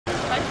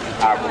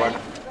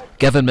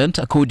Government,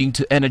 according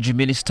to Energy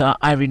Minister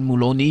Irene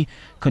Muloni,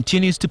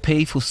 continues to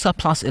pay for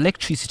surplus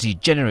electricity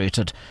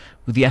generated,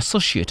 with the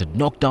associated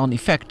knockdown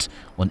effect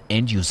on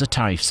end-user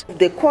tariffs.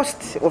 The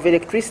cost of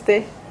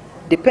electricity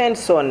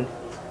depends on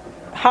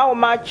how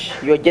much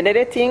you're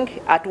generating,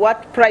 at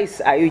what price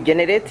are you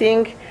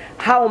generating,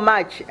 how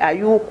much are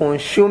you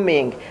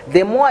consuming.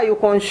 The more you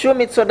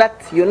consume it so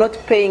that you're not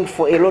paying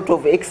for a lot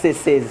of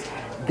excesses,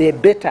 the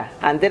better.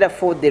 And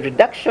therefore the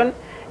reduction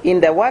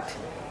in the what?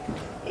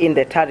 In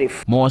the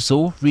tariff. More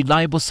so,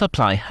 reliable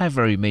supply,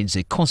 however, remains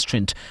a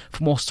constraint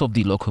for most of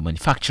the local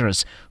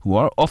manufacturers, who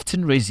are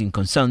often raising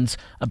concerns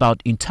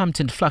about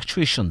intermittent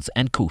fluctuations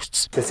and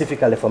costs.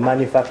 Specifically for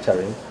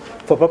manufacturing,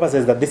 for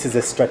purposes that this is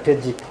a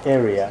strategic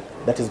area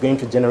that is going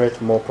to generate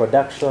more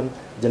production,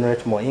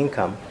 generate more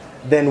income,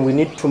 then we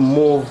need to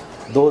move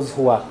those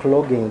who are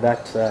clogging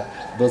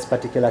those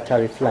particular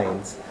tariff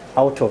lines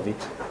out of it,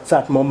 so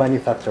that more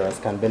manufacturers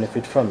can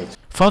benefit from it.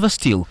 Further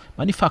still,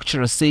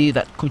 manufacturers say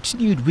that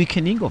continued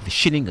weakening of the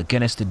shilling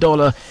against the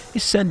dollar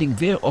is sending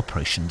their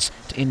operations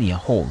to a near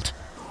halt.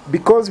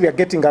 Because we are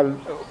getting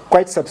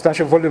quite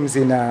substantial volumes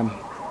in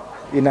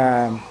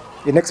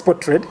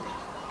export trade,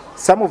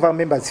 some of our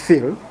members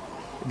feel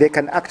they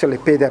can actually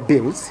pay their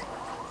bills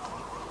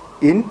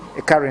in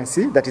a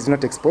currency that is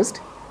not exposed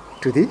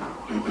to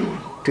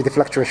the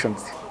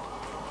fluctuations,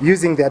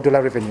 using their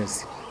dollar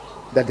revenues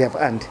that they have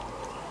earned.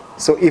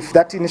 So if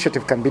that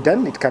initiative can be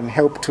done, it can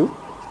help to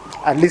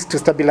at least to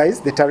stabilize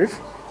the tariff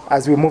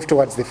as we move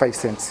towards the 5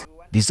 cents.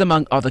 These,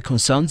 among other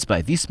concerns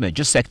by this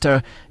major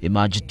sector,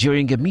 emerged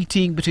during a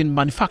meeting between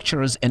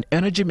manufacturers and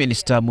Energy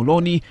Minister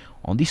Muloni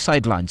on the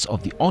sidelines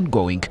of the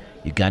ongoing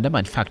Uganda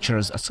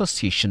Manufacturers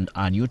Association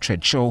annual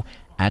trade show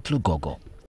at Lugogo.